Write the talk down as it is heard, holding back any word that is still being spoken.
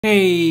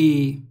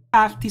Hey,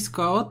 I have this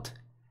code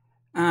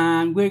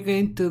and we're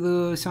going to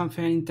do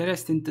something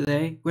interesting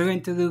today. We're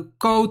going to do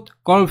code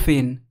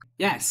golfing.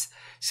 Yes.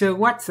 So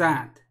what's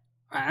that?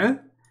 Well,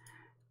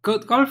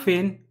 code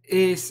golfing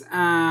is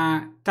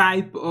a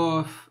type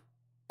of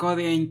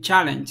coding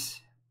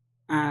challenge.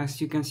 As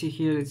you can see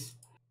here,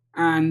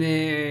 and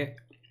the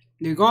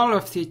goal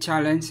of the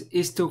challenge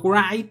is to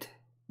write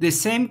the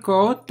same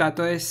code that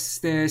is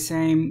the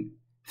same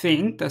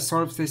thing, that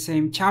solves the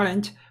same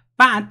challenge,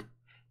 but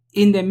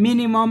in the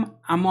minimum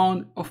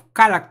amount of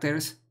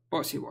characters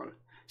possible.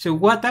 So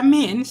what that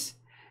means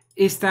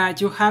is that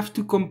you have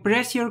to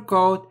compress your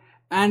code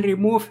and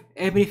remove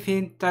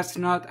everything that's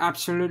not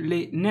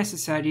absolutely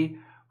necessary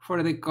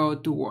for the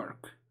code to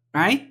work,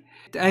 right?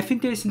 I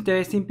think it's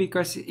interesting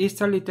because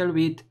it's a little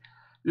bit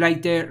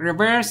like the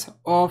reverse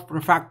of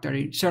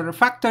refactoring. So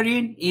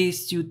refactoring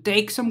is you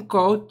take some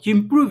code, you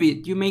improve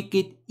it, you make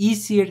it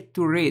easier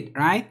to read,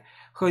 right?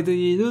 How do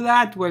you do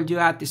that? Well, you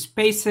add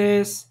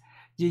spaces,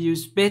 you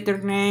use better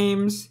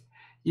names,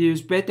 you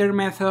use better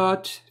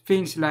methods,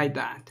 things like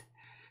that.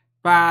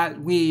 But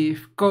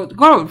with Code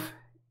Golf,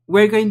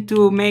 we're going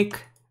to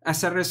make,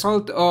 as a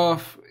result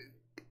of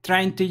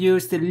trying to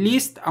use the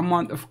least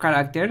amount of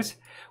characters,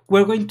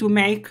 we're going to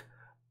make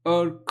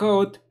our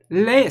code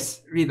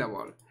less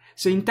readable.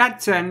 So in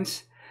that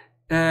sense,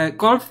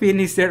 golfing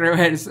is the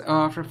reverse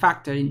of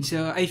refactoring.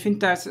 So I think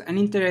that's an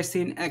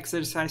interesting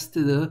exercise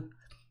to do.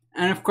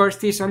 And of course,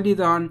 this is only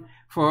done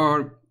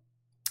for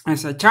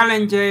as a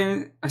challenge,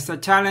 as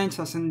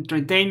an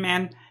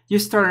entertainment.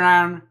 Just turn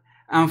around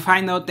and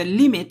find out the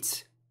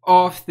limits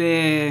of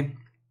the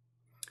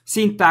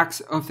syntax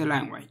of the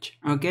language.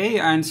 Okay,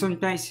 and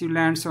sometimes you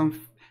learn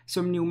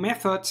some new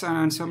methods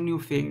and some new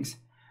things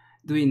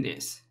doing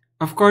this.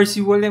 Of course,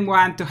 you wouldn't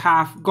want to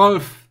have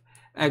golf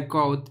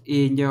code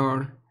in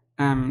your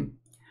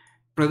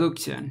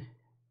production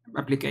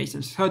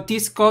applications. So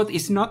this code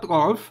is not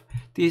golf.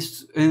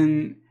 This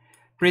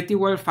pretty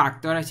well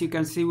factored. As you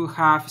can see, we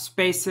have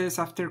spaces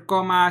after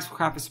commas, we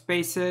have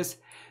spaces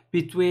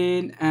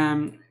between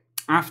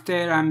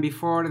after and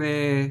before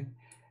the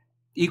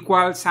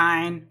equal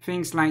sign,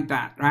 things like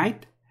that,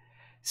 right?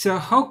 So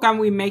how can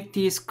we make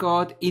this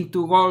code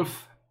into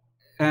golf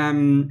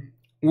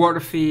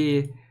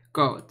worthy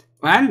code?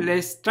 Well,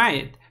 let's try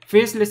it.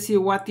 First, let's see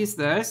what this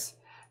does.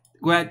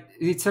 What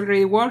it's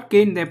already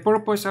working. The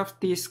purpose of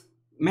this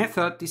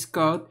method, this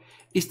code,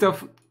 is to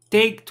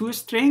take two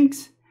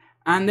strings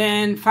and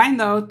then find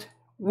out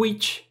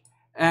which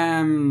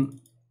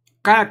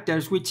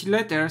characters, which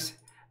letters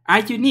are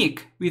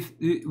unique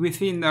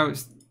within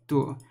those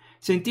two.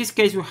 So in this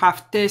case, we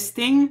have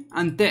testing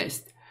and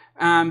test.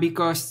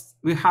 Because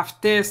we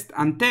have test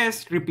and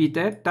test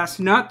repeated, that's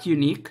not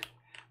unique,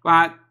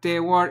 but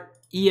the word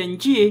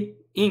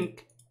ing,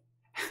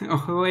 or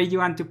however you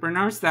want to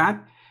pronounce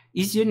that,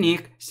 is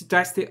unique. So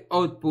that's the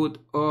output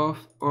of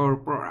our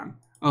program.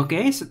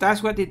 Okay, so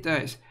that's what it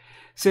does.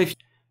 So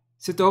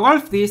to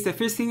solve this, the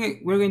first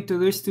thing we're going to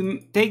do is to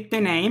take the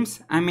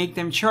names and make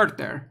them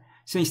shorter.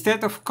 So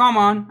instead of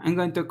common, I'm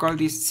going to call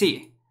this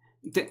C.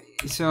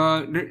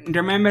 So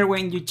remember,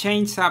 when you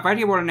change a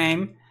variable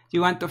name,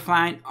 you want to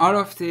find all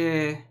of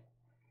the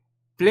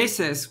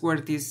places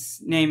where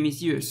this name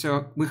is used.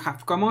 So we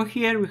have common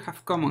here, we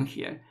have common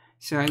here.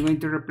 So I'm going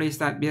to replace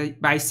that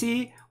by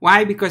C.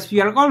 Why? Because we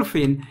are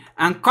golfing,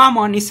 and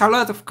common is a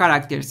lot of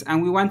characters,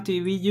 and we want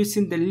to be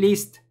using the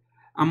least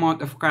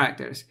amount of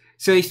characters.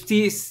 So if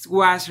this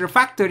was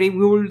refactoring,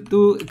 we will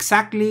do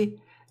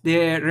exactly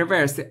the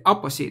reverse, the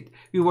opposite.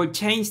 We will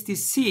change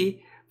this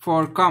C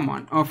for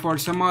common or for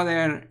some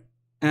other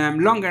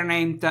longer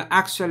name that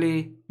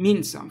actually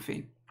means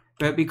something.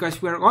 But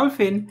because we're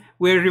golfing,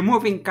 we're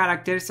removing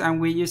characters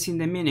and we're using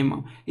the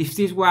minimum. If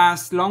this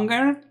was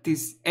longer,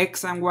 this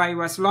X and Y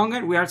was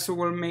longer, we also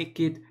will make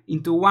it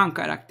into one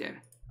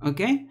character.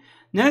 Okay?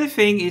 Another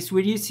thing is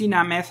we're using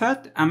a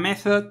method. A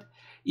method,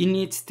 it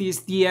needs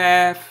this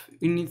df,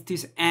 it needs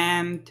this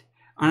end,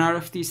 and all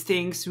of these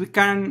things. We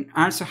can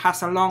also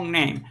has a long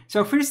name.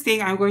 So first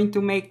thing, I'm going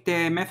to make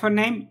the method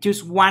name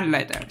just one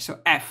letter, so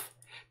F.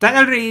 That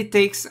already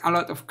takes a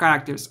lot of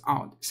characters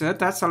out. So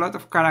that's a lot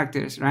of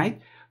characters,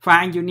 right?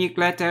 Find unique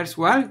letters.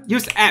 Well,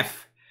 use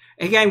F.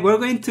 Again, we're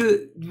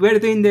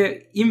doing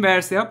the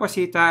inverse, the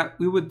opposite that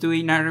we would do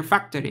in a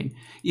refactoring.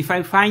 If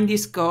I find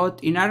this code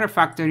in a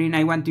refactoring,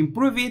 I want to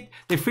improve it,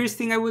 the first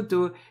thing I would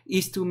do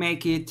is to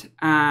make it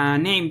a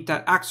name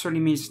that actually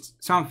means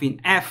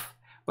something. F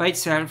by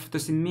itself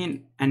doesn't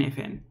mean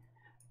anything.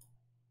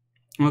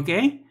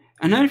 Okay?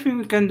 Another thing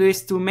we can do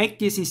is to make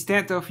this,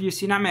 instead of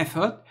using a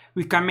method,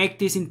 we can make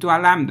this into a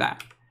lambda.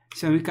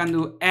 So we can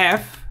do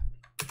F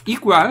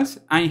equals,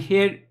 and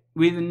here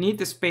we don't need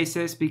the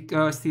spaces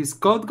because this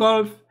code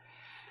golf.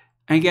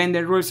 Again,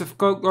 the rules of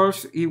code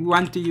golf, you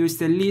want to use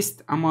the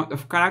least amount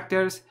of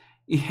characters.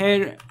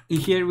 Here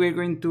we're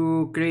going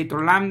to create a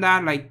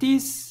lambda like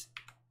this.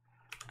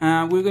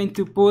 We're going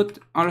to put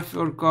all of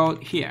our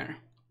code here.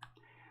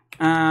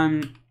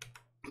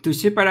 To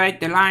separate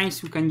the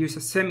lines, we can use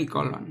a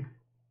semicolon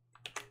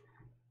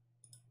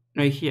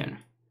right here,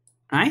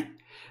 right?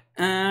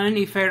 And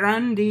if I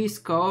run this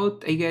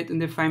code, I get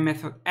undefined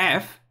method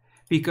f,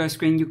 because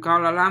when you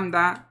call a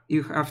lambda,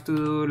 you have to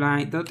do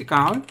like dot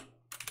call.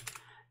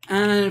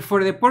 And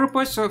for the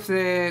purpose of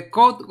the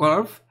code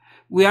golf,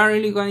 we are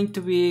really going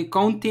to be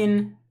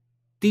counting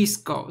this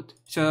code.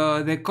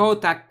 So the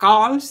code that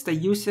calls, that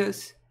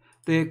uses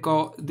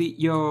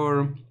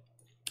your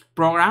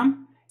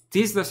program,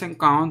 this doesn't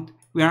count.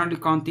 We are only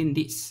counting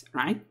this,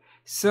 right?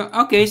 So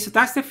okay, so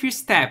that's the first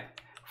step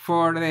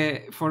for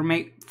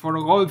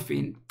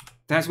golfing.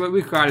 That's what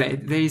we call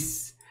it.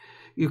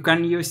 You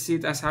can use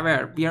it as a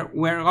verb.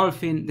 We're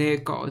golfing the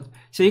code.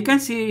 So you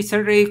can see it's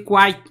already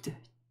quite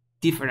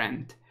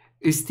different.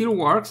 It still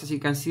works. As you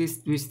can see,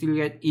 we still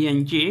get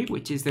eng,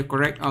 which is the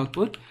correct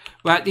output.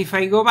 But if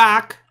I go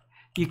back,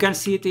 you can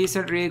see it is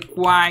already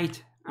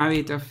quite a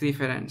bit of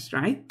difference,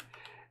 right?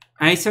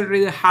 And it's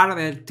already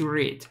harder to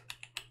read.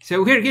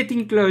 So we're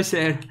getting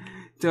closer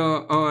to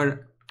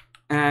our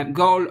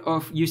goal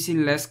of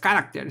using less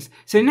characters.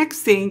 So the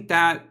next thing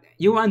that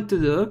you want to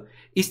do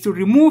is to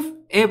remove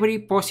every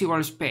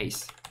possible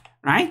space,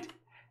 right?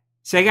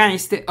 So again,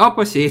 it's the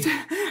opposite.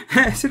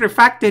 It's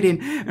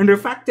refactoring. And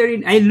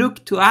refactoring, I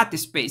look to add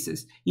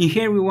spaces. In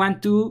here, we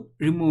want to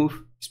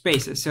remove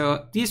spaces.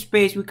 So this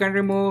space we can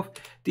remove,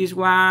 this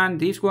one,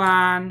 this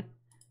one,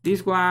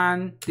 this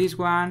one, this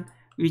one.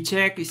 We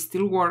check it's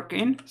still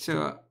working.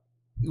 So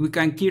we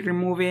can keep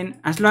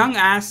removing. As long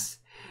as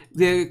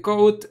the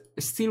code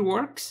still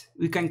works,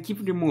 we can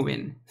keep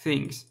removing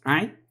things,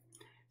 right?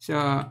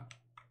 So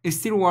it's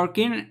still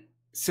working.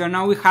 So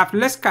now we have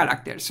less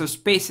characters. So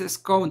spaces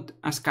count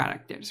as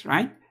characters,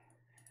 right?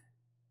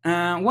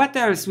 What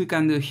else we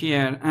can do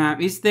here?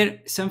 Is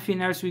there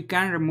something else we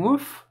can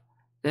remove?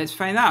 Let's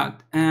find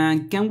out.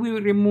 Can we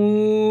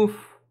remove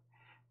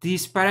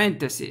these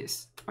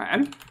parentheses?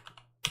 Well,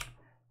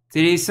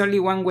 there is only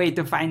one way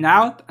to find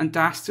out, and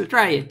that's to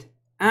try it.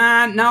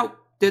 And no,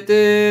 that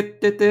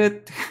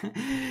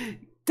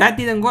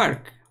didn't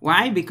work.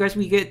 Why? Because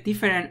we get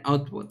different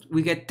output.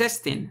 We get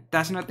testing.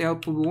 That's not the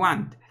output we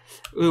want.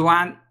 We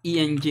want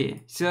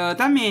eng. So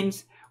that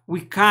means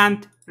we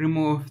can't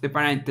remove the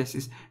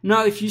parentheses.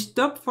 Now, if you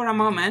stop for a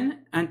moment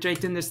and try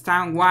to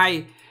understand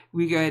why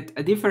we get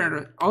a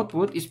different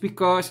output, it's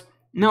because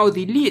now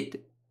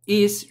delete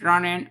is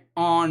running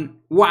on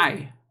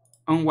y,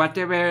 on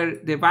whatever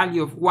the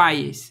value of y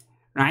is,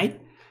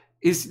 right?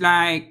 It's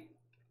like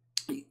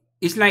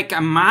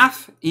a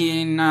math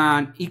in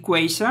an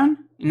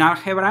equation, in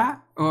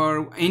algebra,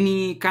 or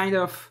any kind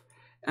of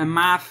a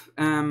math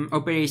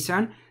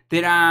operation.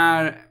 There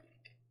are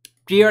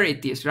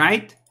priorities,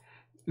 right?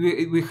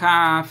 We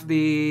have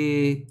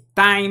the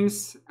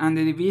times and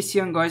the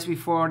division goes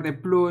before the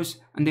plus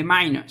and the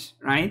minus,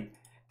 right?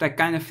 That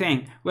kind of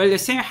thing. Well, the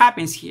same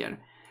happens here.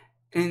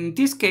 In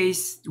this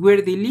case,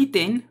 we're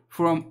deleting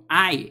from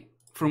y.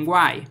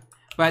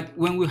 But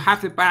when we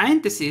have the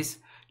parentheses,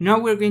 now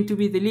we're going to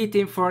be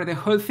deleting for the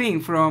whole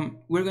thing.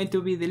 We're going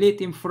to be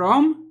deleting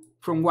from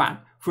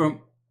what?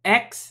 From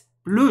x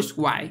plus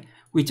y,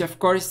 which of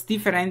course is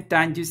different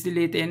than just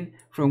deleting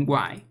from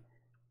y.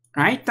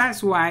 Right?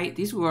 That's why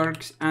this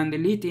works and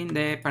deleting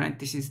the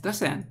parentheses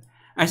doesn't.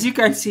 As you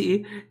can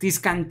see, this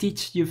can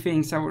teach you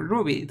things about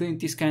Ruby, doing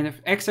this kind of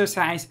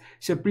exercise.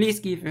 So please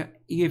give it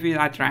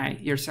a try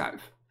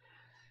yourself.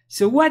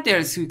 So what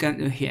else we can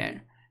do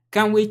here?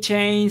 Can we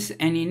change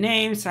any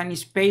names, any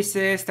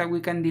spaces that we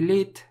can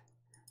delete?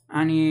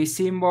 Any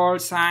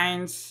symbols,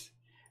 signs?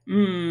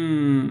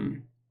 I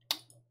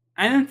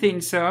don't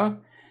think so.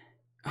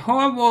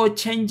 How about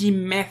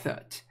changing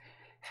method?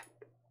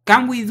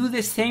 Can we do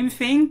the same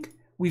thing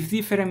with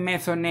different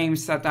method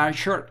names that are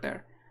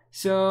shorter?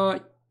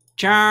 So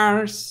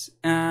chars,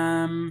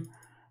 how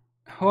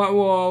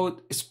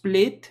about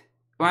split?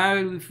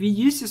 Well, if we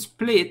use a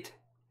split,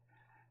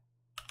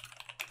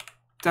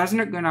 that's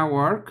not gonna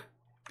work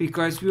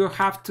because we'll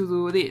have to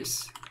do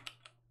this.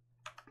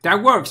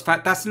 That works,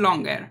 but that's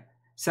longer.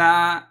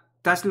 So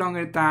that's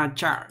longer than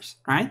chars,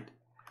 right?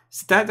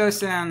 So that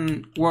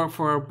doesn't work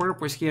for our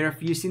purpose here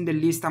of using the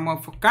least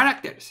amount of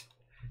characters.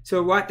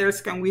 So what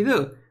else can we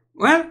do?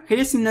 Well,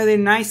 here's another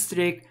nice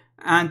trick,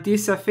 and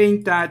this is a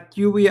thing that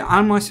you will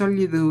almost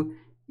only do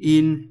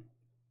in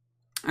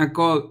a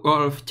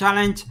golf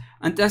challenge,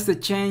 and that's to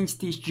change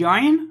this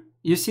join.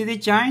 You see the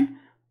join?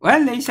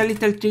 Well, there is a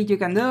little trick you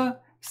can do.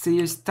 It's to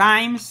use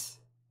times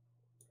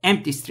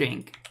empty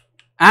string,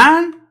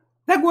 and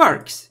that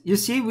works. You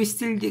see, we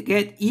still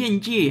get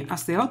eng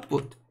as the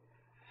output,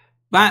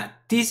 but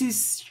this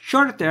is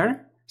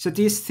shorter. So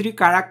these 3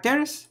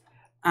 characters.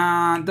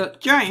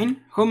 Dot join,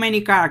 how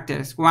many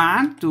characters?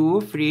 1,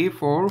 2, 3,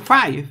 4,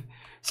 5.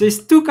 So it's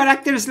 2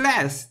 characters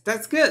less.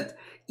 That's good.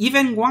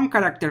 Even 1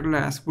 character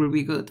less will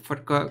be good for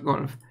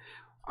golf.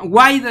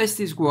 Why does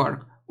this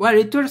work? Well,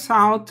 it turns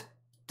out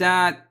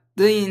that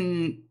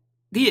doing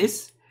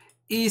this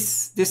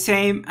is the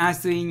same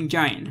as doing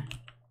join.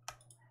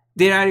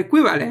 They are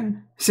equivalent.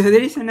 So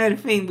there is another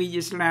thing we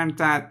just learned,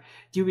 that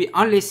you will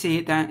only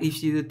see that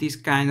if you do this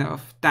kind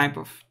of type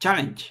of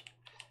challenge.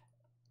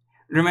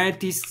 remember,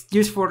 it is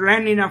used for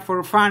learning and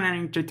for fun and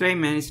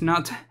entertainment. It's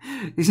not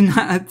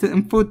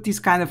put this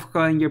kind of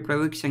code in your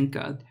production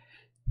code.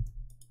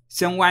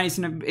 Someone is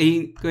not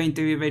going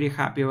to be very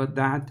happy about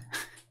that.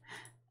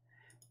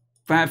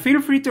 But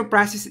feel free to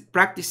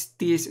practice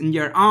this on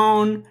your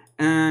own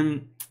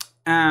and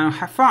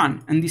have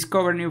fun and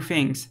discover new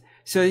things.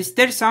 So is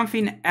there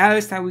something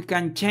else that we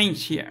can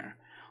change here?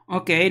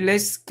 Okay,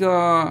 let's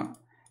go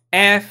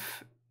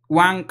F,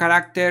 one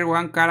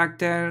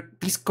character.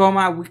 This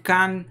comma, we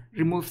can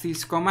remove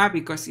this comma,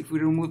 because if we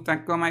remove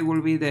that comma, it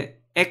will be the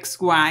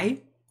XY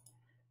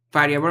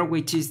variable,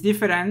 which is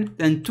different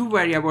than two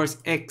variables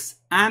X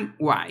and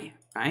Y,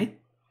 right?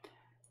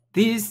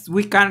 This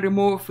we can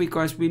remove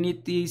because we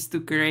need this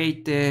to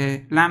create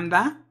the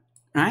lambda,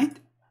 right?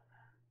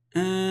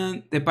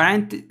 And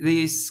the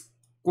these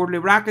curly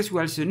brackets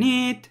we also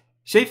need.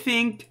 So I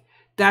think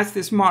that's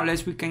the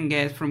smallest we can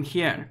get from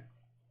here.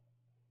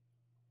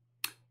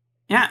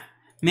 Yeah,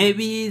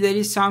 maybe there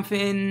is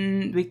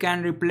something we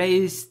can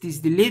replace this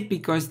delete,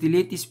 because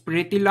delete is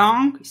pretty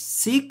long,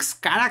 6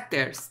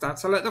 characters.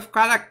 That's a lot of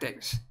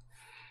characters.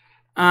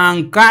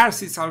 And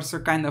cars is also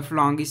kind of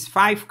long, it's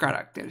 5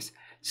 characters.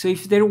 So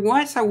if there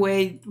was a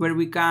way where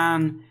we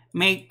can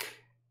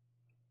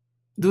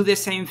do the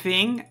same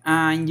thing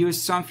and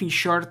use something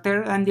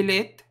shorter than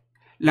delete,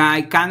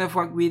 like kind of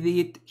what we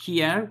did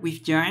here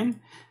with join,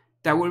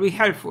 that would be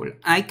helpful.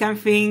 I can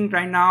think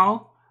right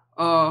now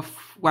of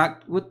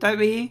what would that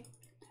be,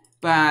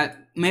 but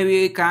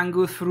maybe we can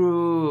go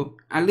through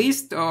a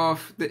list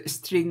of the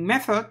string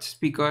methods,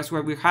 because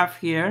what we have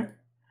here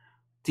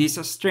is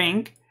a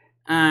string,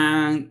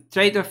 and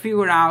try to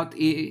figure out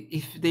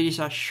if there is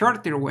a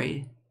shorter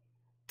way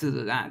to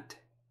do that.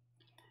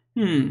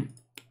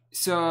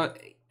 So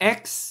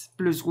X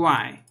plus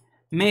Y,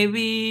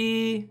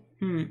 maybe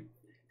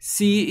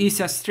C is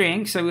a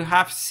string, so we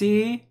have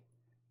C,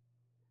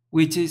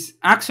 which is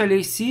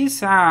actually C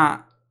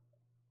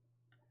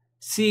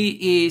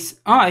is,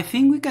 oh, I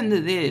think we can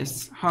do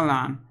this. Hold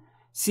on.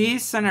 C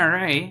is an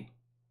array,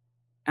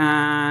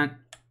 and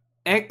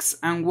X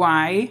and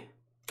Y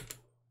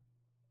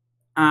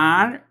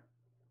are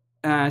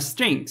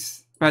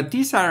strings, but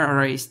these are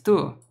arrays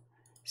too.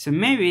 So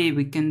maybe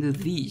we can do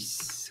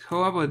this.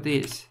 How about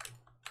this?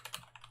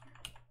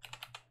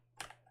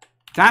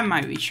 That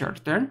might be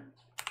shorter.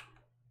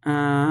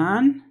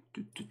 And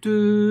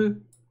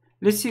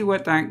let's see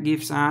what that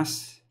gives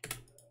us.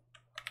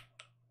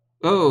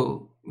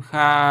 Oh, we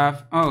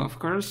have, oh, of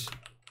course.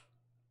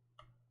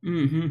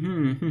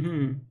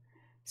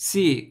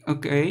 C,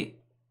 okay.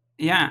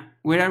 Yeah,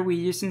 where are we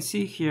using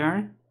C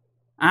here?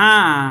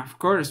 Ah, of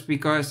course,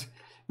 because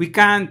we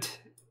can't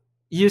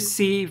use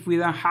C if we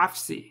don't have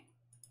C.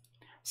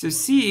 So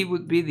C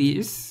would be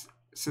this.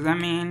 So that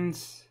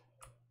means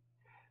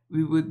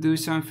we would do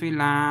something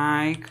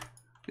like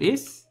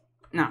this.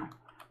 No,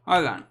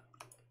 hold on.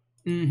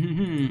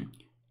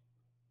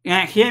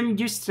 Yeah, here I'm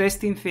just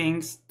testing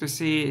things to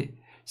see.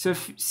 So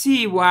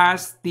C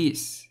was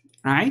this,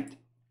 right?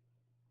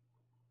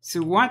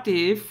 So what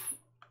if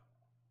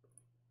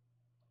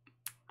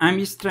I'm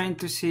just trying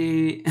to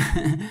see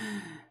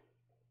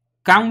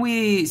can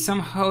we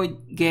somehow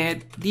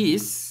get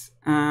this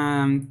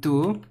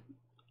to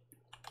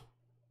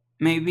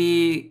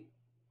maybe,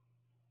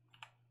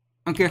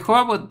 okay,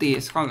 how about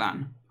this? Hold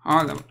on.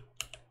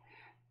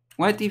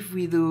 What if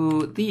we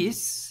do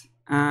this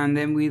and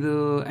then we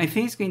do, I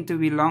think it's going to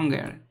be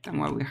longer than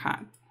what we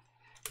had.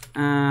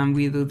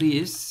 We do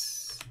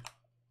this.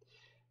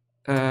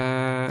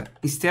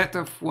 Instead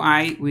of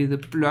Y, we do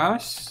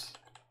plus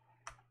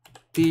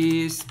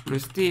this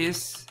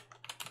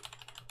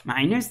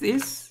minus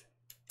this.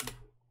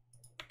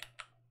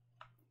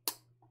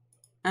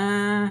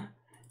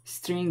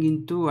 String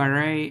into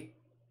array.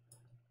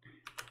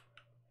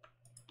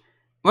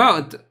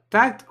 Well,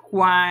 that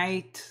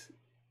quite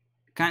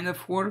kind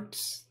of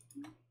works.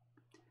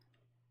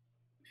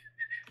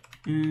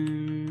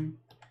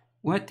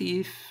 What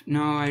if,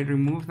 no, I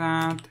remove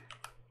that.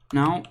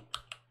 No.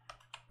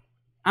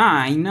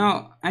 I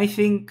know, I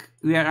think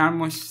we are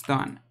almost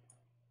done.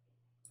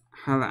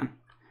 Hold on.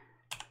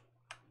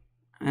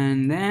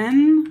 And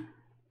then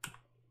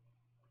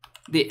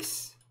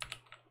this.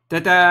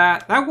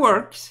 That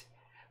works,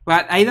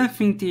 but I don't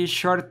think it is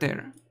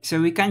shorter. So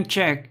we can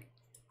check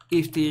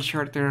if it is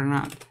shorter or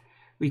not.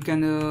 We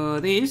can do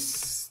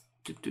this,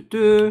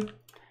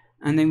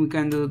 and then we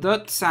can do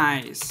dot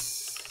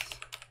size.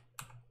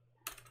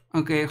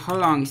 Okay, how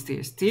long is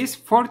this? This is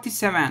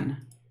 47.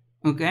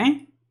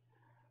 Okay.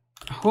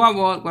 How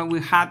about what we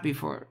had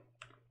before?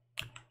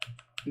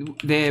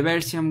 The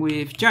version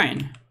with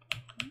join.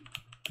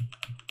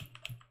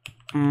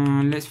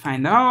 Let's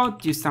find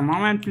out. Just a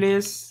moment,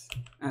 please.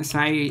 As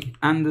I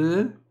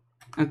undo.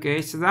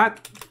 Okay, so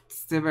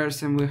that's the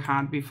version we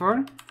had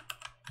before.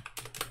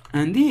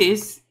 And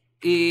this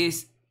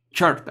is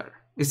shorter.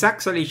 It's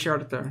actually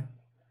shorter.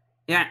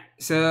 Yeah,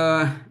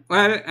 so,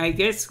 well, I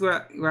guess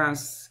it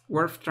was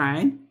worth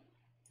trying.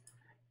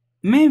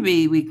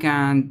 Maybe we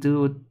can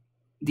do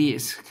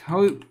this.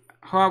 How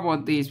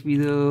about this? We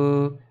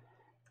do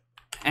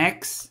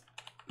x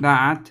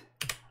dot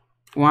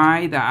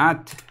y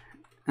dot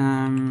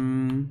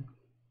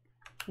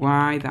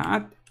y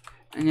dot,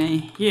 and then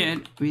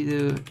here we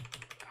do,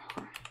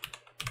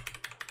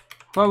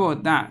 how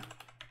about that?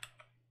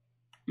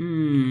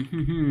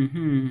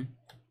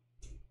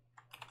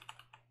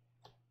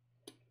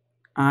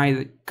 I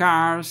the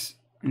cars,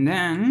 and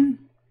then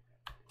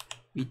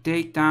we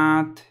take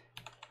that,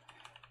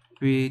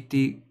 we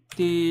take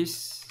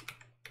this.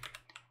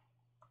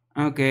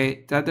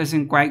 Okay, that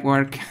doesn't quite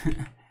work.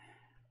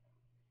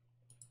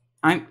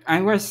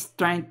 I was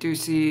trying to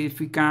see if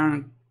we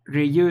can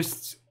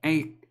reuse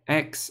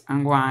x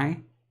and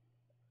y.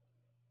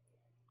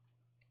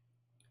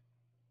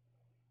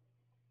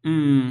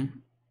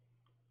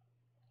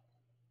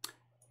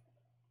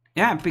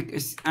 Yeah,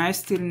 because I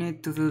still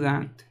need to do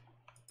that.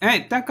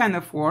 Hey, that kind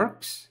of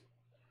works.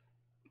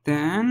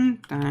 10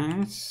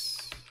 times.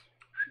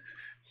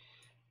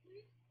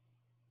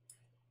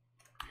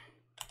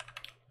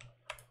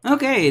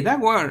 Okay, that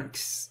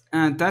works.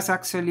 That's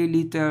actually a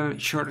little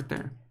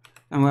shorter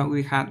than what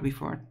we had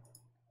before.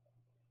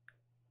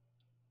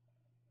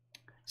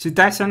 So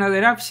that's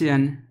another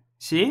option.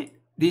 See,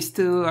 these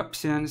two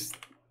options,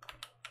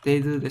 they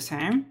do the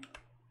same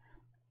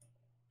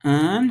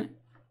and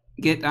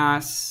get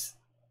us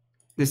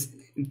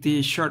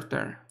the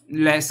shorter,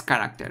 less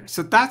character.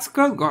 So that's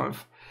called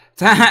golf.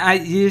 So I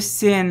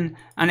used an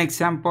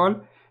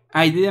example.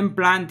 I didn't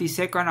plan the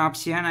second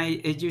option.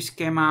 I just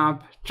came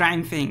up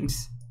trying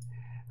things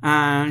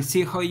and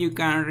see how you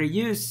can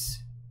reuse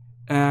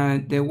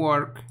the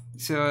work.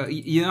 So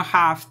you don't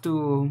have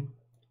to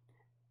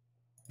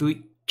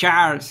do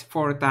chars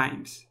 4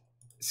 times.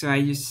 So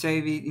I just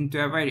save it into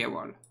a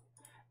variable.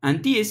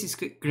 And this is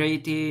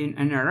creating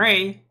an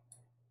array.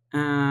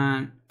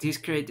 And this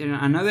creating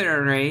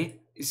another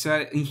array.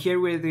 So in here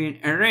we're doing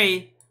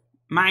array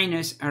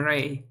minus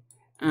array.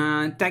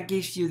 That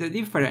gives you the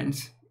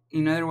difference.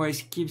 In other words,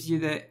 it gives you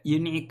the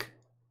unique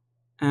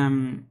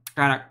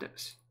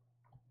characters.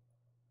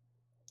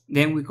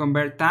 Then we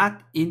convert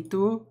that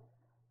into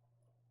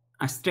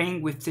a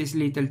string with this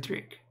little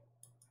trick.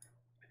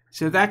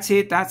 So that's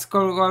it. That's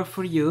called golf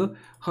for you.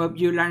 Hope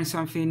you learned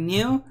something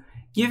new.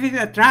 Give it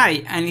a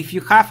try. And if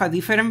you have a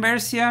different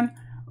version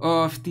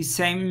of the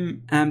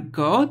same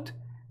code,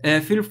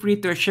 feel free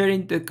to share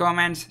in the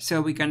comments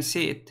so we can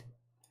see it.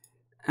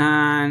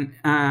 And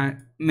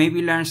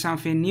maybe learn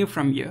something new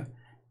from you.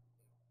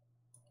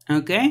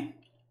 Okay?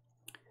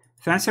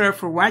 Thanks a lot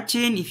for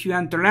watching. If you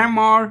want to learn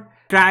more,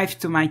 subscribe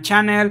to my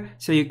channel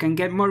so you can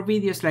get more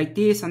videos like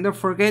this, and don't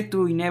forget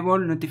to enable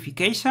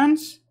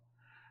notifications.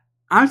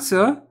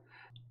 Also,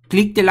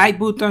 click the like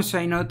button so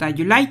I know that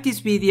you like this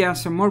video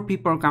so more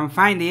people can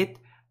find it.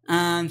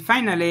 And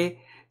finally,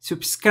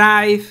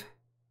 subscribe.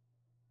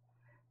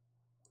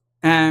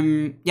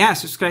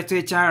 Subscribe to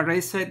the channel. I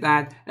already said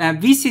that.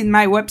 Visit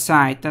my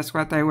website. That's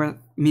what I was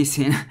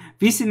missing.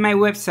 Visit my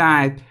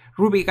website,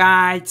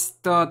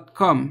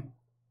 rubyguides.com.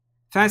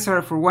 Thanks a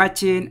lot for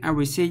watching. I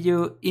will see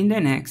you in the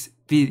next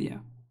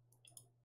video.